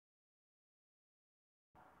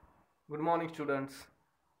Good morning, students.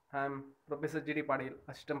 I am Professor G.D. Padil,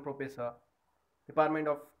 Assistant Professor, Department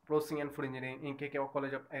of Processing and Food Engineering in KK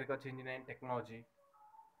College of Agriculture Engineering and Technology.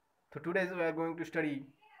 So today we are going to study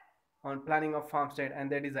on planning of farmstead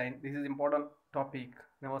and their design. This is important topic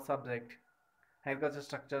in our subject, agriculture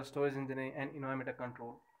structure, storage engineering and environmental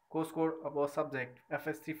control. Course code of our subject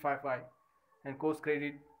FS-355 and course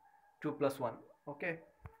credit 2+1. Okay.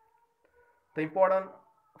 The important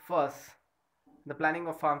first, the planning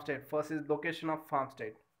of farmstead. First is location of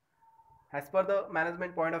farmstead. As per the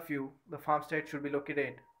management point of view, the farmstead should be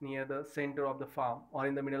located near the center of the farm or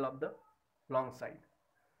in the middle of the long side.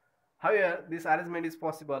 However, this arrangement is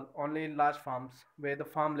possible only in large farms where the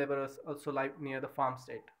farm laborers also live near the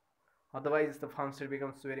farmstead. Otherwise, the farmstead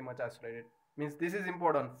becomes very much isolated. Means this is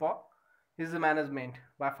important for this is the management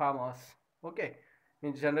by farmers. Okay,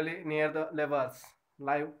 means generally near the laborers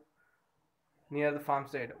live near the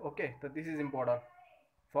farmstead. Okay, so this is important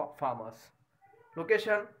for farmers.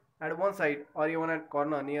 Location at one side or even at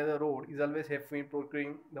corner near the road is always helpful in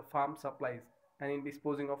procuring the farm supplies and in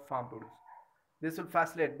disposing of farm produce. This would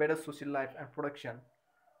facilitate better social life and production.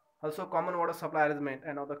 Also common water supply arrangement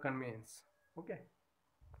and other convenience. Okay.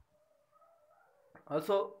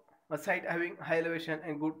 Also a site having high elevation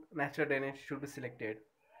and good natural drainage should be selected.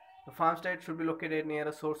 The farmstead should be located near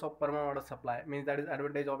a source of permanent water supply, means that is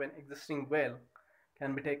advantage of an existing well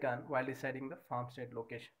can be taken while deciding the farmstead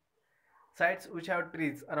location. Sites which have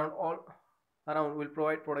trees around will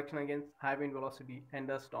provide protection against high wind velocity and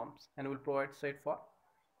dust storms and will provide shade for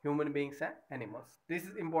human beings and animals. This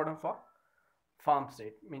is important for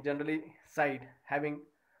farmstead. I mean generally site having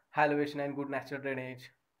high elevation and good natural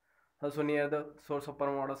drainage, also near the source of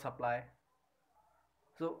permanent water supply.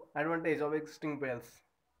 So advantage of existing wells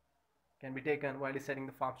can be taken while deciding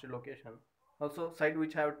the farmstead location. Also site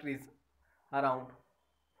which have trees around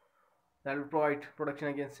that will provide protection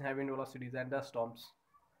against high wind velocities and dust storms.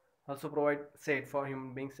 Also provide shade for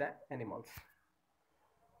human beings and animals.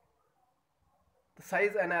 The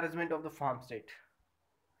size and arrangement of the farmstead.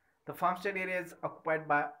 The farmstead area is occupied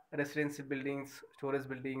by residential buildings, storage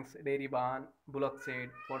buildings, dairy barn, bullock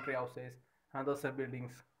shed, poultry houses, and other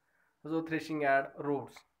buildings. Also threshing yard,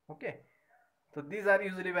 roads. Okay. So these are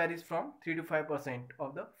usually varies from 3 to 5%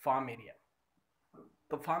 of the farm area.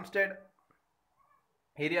 The farmstead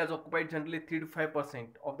area is occupied generally 3 to 5%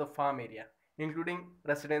 of the farm area, including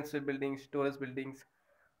residential buildings, storage buildings,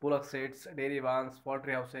 bullock sheds, dairy barns,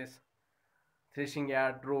 poultry houses, threshing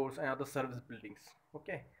yard, roads, and other service buildings.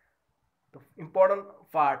 Okay. The important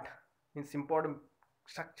part means important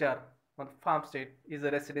structure on the farmstead is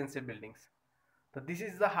the residential buildings. So this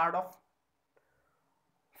is the heart of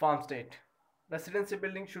farmstead. Residential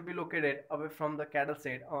buildings should be located away from the cattle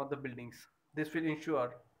shed or the buildings. This will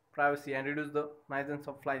ensure privacy and reduce the nuisance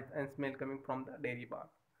of flies and smell coming from the dairy barn.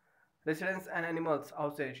 Residents and animals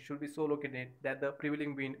houses should be so located that the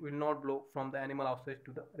prevailing wind will not blow from the animal houses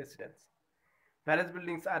to the residents. Various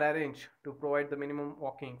buildings are arranged to provide the minimum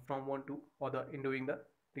walking from one to other in doing the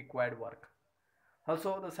required work.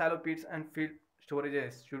 Also, the shallow pits and field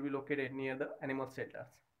storages should be located near the animal shelters.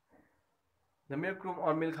 The milk room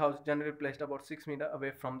or milk house generally placed about 6 meters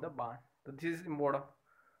away from the barn. So this is important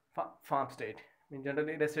farmstead. In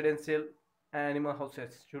generally residential and animal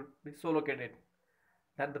houses should be so located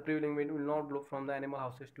that the prevailing wind will not blow from the animal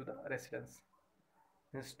houses to the residents.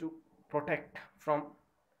 This is to protect from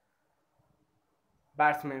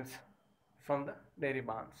bad smells from the dairy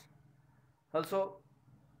barns. Also,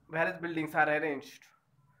 various buildings are arranged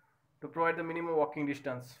to provide the minimum walking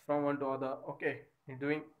distance from one to other. Okay,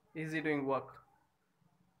 easy doing work.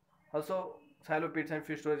 Also, shallow pits and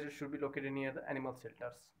fish storage should be located near the animal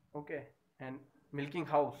shelters. Okay, and milking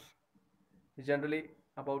house is generally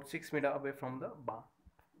about 6 meters away from the barn.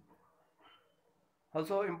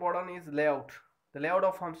 Also important is layout. The layout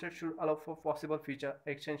of farmstead should allow for possible future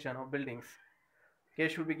extension of buildings. Care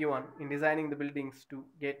should be given in designing the buildings to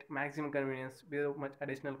get maximum convenience without much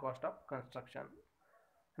additional cost of construction.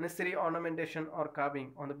 Unnecessary ornamentation or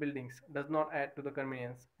carving on the buildings does not add to the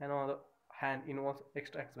convenience and on the hand involves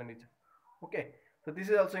extra expenditure. Okay, so this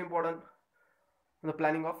is also important in the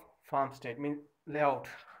planning of farmstead. Means layout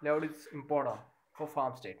is important for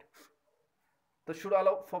farmstead. That should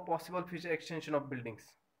allow for possible future extension of buildings.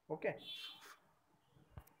 Okay.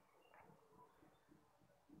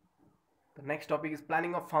 The next topic is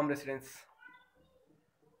planning of farm residence.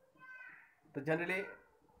 Generally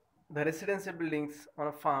the residential buildings on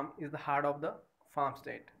a farm is the heart of the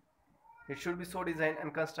farmstead. It should be so designed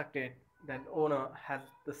and constructed that the owner has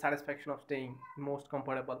the satisfaction of staying in most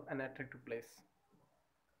comfortable and attractive place.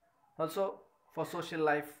 Also for social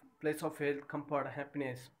life, place of health, comfort,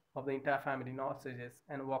 happiness of the entire family, knowledge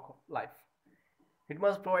and walk of life. It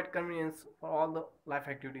must provide convenience for all the life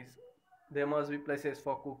activities. There must be places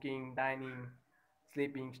for cooking, dining,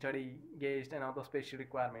 sleeping, study, guest, and other special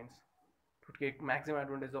requirements to take maximum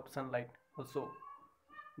advantage of sunlight. Also,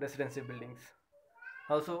 residential buildings.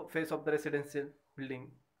 Also, face of the residential building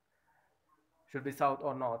should be south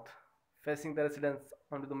or north, facing the residence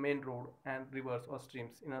onto the main road and rivers or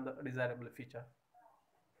streams. Another desirable feature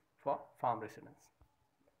for farm residents.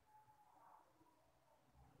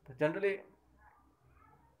 Generally,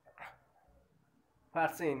 we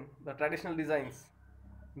have seen the traditional designs.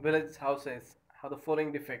 Village houses have the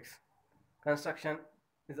following defects: construction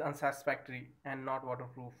is unsatisfactory and not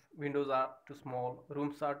waterproof. Windows are too small,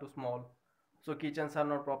 rooms are too small, so kitchens are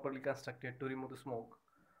not properly constructed to remove the smoke.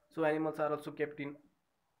 So animals are also kept in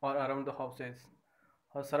or around the houses.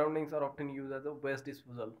 Our surroundings are often used as a waste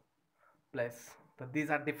disposal place. So these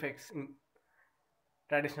are defects in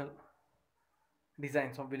traditional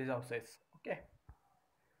designs of village houses. Okay.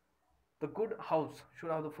 The good house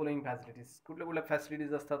should have the following facilities. कुठल्या कुठल्या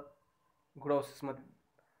facilities असतात good हाऊसेसमध्ये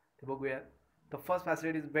ते बघूया. The first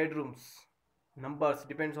facility is bedrooms. Numbers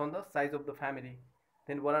depends on the size of the family.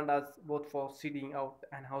 Then verandas both for sitting out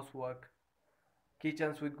and housework.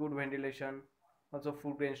 Kitchens with good ventilation. Also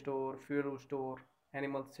food grain store, fuel store,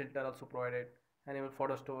 animal shelter also provided. Animal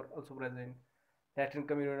fodder store also present. Latrine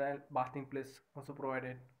communal and bathing place also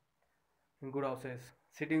provided in good houses.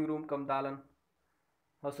 Sitting room come dalan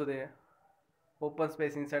also there. Open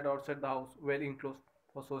space inside or outside the house, well enclosed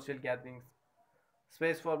for social gatherings.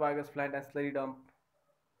 Space for baggage plant and slurry dump.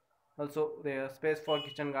 Also there space for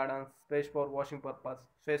kitchen gardens, space for washing purpose,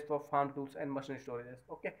 space for farm tools and machinery storages.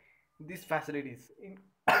 Okay, these facilities in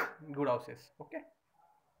good houses. Okay,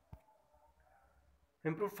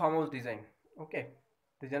 improved farmhouse design. Okay,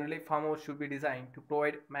 generally farmhouse should be designed to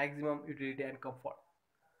provide maximum utility and comfort.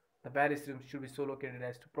 The various rooms should be so located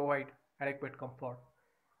as to provide adequate comfort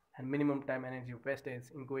and minimum time energy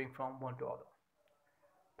wastage in going from one to other.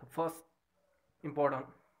 The first important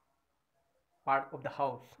part of the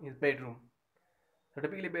house is bedroom. So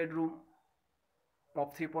typically bedroom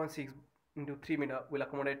of 3.6 into 3 meter will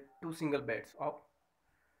accommodate two single beds of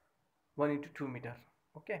 1 into 2 meter.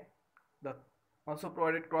 Okay. The also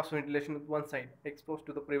provided cross ventilation with one side exposed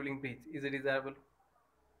to the prevailing breeze is a desirable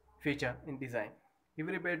feature in design.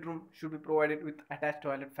 Every bedroom should be provided with attached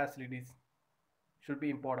toilet facilities. Should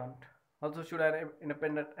be important. Also should have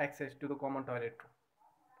independent access to the common toilet room.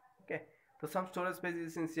 Okay, so some storage space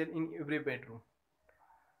is essential in every bedroom.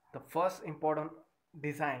 The first important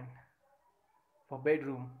design for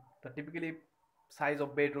bedroom, the typically size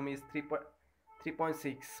of bedroom is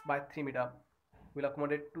 3.6 by 3 meter, will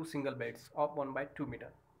accommodate two single beds of 1 by 2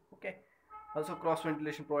 meter. Okay, also cross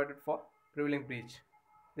ventilation provided for prevailing breeze.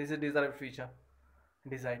 This is a desirable feature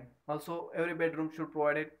design. Also every bedroom should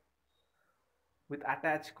provide it with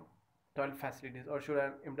attached toilet facilities or should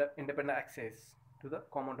have independent access to the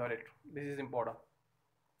common toilet. This is important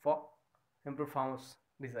for improved farmhouse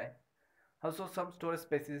design. Also some storage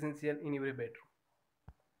space is essential in every bedroom.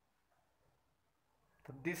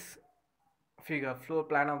 So this figure floor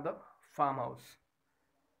plan of the farmhouse.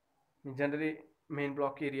 Generally main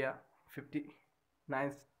block area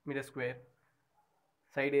 59 meter square,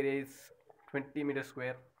 side area is 20 meter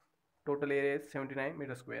square, total area is 79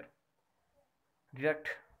 meter square. Deduct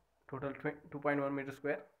total 2.1 meter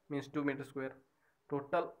square means 2 meter square.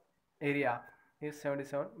 Total area is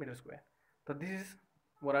 77 meter square. So this is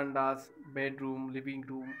verandas, bedroom, living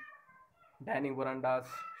room, dining verandas,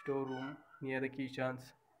 storeroom near the kitchens,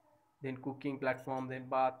 then cooking platform, then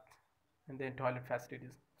bath, and then toilet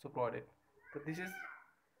facilities so provided. So this is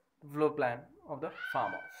the floor plan of the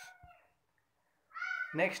farmhouse.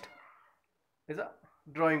 Next is a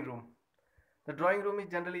drawing room. The drawing room is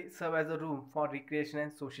generally serve as a room for recreation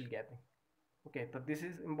and social gathering. Okay, so this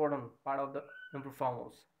is important part of the improved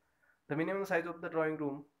farmhouse. The minimum size of the drawing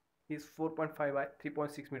room is 4.5 by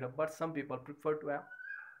 3.6 meter, but some people prefer to have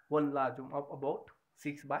one large room of about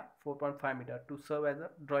 6 by 4.5 meter to serve as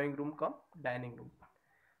a drawing room cum dining room.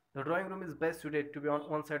 The drawing room is best suited to be on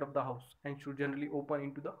one side of the house and should generally open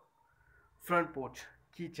into the front porch,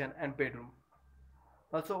 kitchen and bedroom.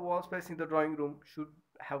 Also wall space in the drawing room should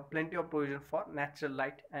have plenty of provision for natural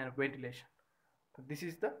light and ventilation. So this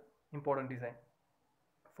is the important design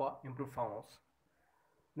for improved farmhouse.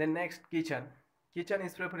 Then next, kitchen. Kitchen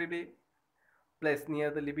is preferably placed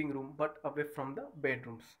near the living room but away from the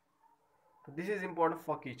bedrooms. So this is important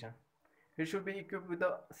for kitchen. It should be equipped with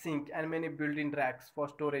a sink and many built-in racks for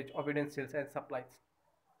storage of utensils and supplies.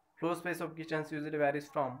 Floor space of kitchens usually varies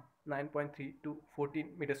from 9.3 to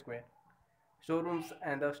 14 meter square. Storerooms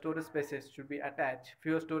and the storage spaces should be attached.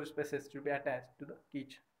 Fewer storage spaces should be attached to the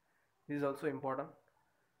kitchen. This is also important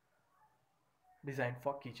design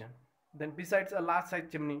for kitchen. Then besides a large size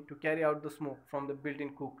chimney to carry out the smoke from the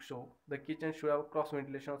built-in cook stove, the kitchen should have cross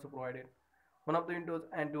ventilation also provided. One of the windows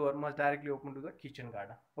and door must directly open to the kitchen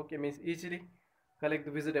garden. Okay, means easily collect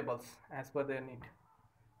the vegetables as per their need.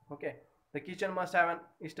 Okay, the kitchen must have an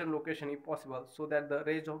eastern location if possible so that the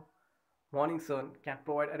rays of morning sun can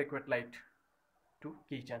provide adequate light to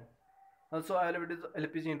kitchen. Also, availability of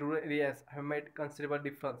LPG in rural areas have made considerable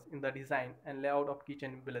difference in the design and layout of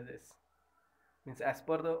kitchen in villages. Means as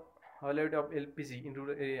per the availability of LPG in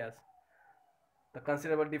rural areas, the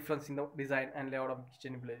considerable difference in the design and layout of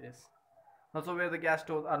kitchen in villages. Also, where the gas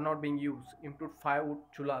stoves are not being used, improved firewood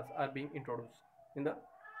chullas are being introduced in the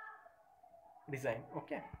design.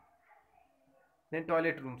 Okay. Then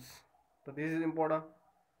toilet rooms. So this is important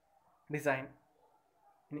design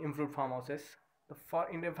in improved farmhouses. For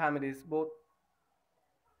Indian families, both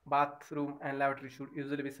bathroom and lavatory should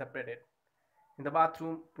usually be separated. In the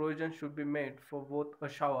bathroom, provision should be made for both a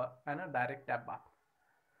shower and a direct tap bath.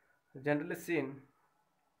 Generally seen,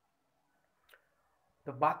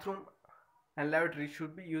 the bathroom and lavatory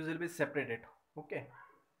should be usually be separated. Okay.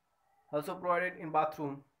 Also provided in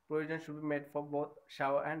bathroom, provision should be made for both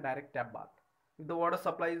shower and direct tap bath. If the water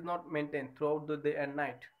supply is not maintained throughout the day and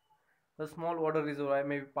night, a small water reservoir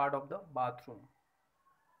may be part of the bathroom.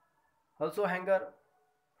 Also, hanger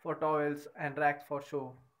for towels and racks for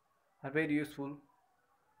show are very useful.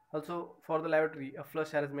 Also, for the lavatory, a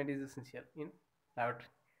flush arrangement is essential in lavatory.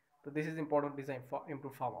 So this is important design for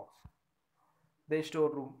improved farmhouse. Then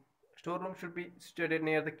storeroom. Storeroom should be situated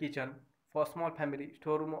near the kitchen. For a small family,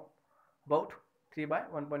 storeroom about 3 by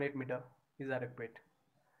 1.8 meter is adequate.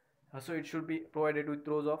 Also, it should be provided with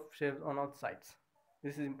rows of shelves on all sides.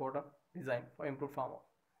 This is important design for improved farmhouse.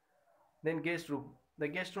 Then guest room. The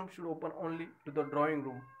guest room should open only to the drawing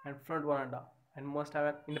room and front veranda and must have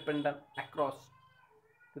an independent across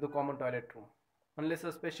to the common toilet room unless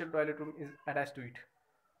a special toilet room is attached to it.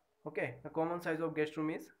 Okay, the common size of guest room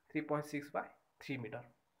is 3.6 by 3 meter.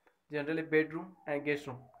 Generally bedroom and guest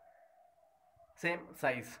room same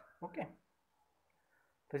size. Okay,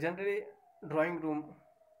 the generally drawing room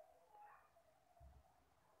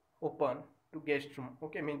open to guest room.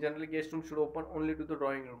 Okay, mean generally guest room should open only to the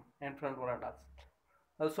drawing room and front verandas.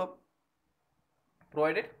 Also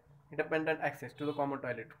provided independent access to the common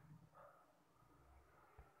toilet.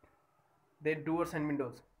 Then doors and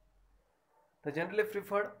windows. The generally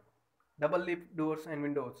preferred double leaf doors and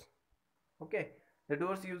windows. Okay, the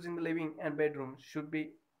doors used in the living and bedrooms should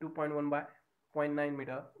be 2.1 by 0.9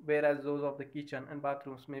 meter, whereas those of the kitchen and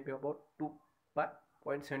bathrooms may be about 2 by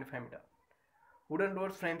 0.75 meter. Wooden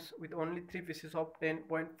doors frames with only 3 pieces of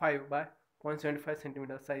 10.5 by 0.75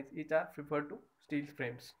 centimeter size each are preferred to steel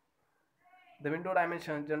frames. The window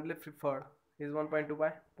dimension generally preferred is 1.2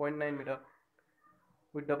 by 0.9 meter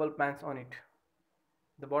with double panes on it.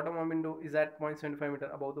 The bottom of window is at 0.75 meter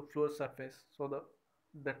above the floor surface, so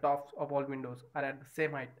the tops of all windows are at the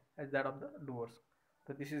same height as that of the doors.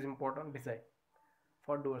 So this is important design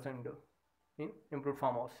for doors and windows in improved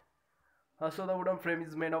farmhouse. Also, the wooden frame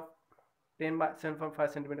is made of 10 by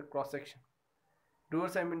 7.5 centimeter cross section.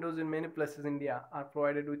 Doors and windows in many places in India are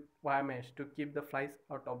provided with wire mesh to keep the flies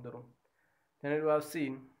out of the room. Then you have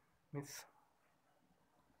seen means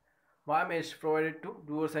wire mesh provided to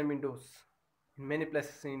doors and windows in many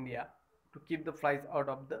places in India to keep the flies out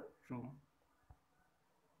of the room.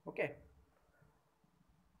 Okay.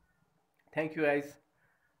 Thank you guys.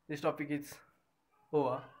 This topic is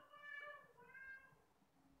over.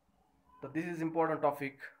 So this is important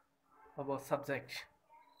topic about subject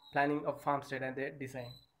planning of farmstead and their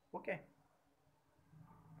design. Okay.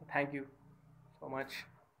 Thank you so much.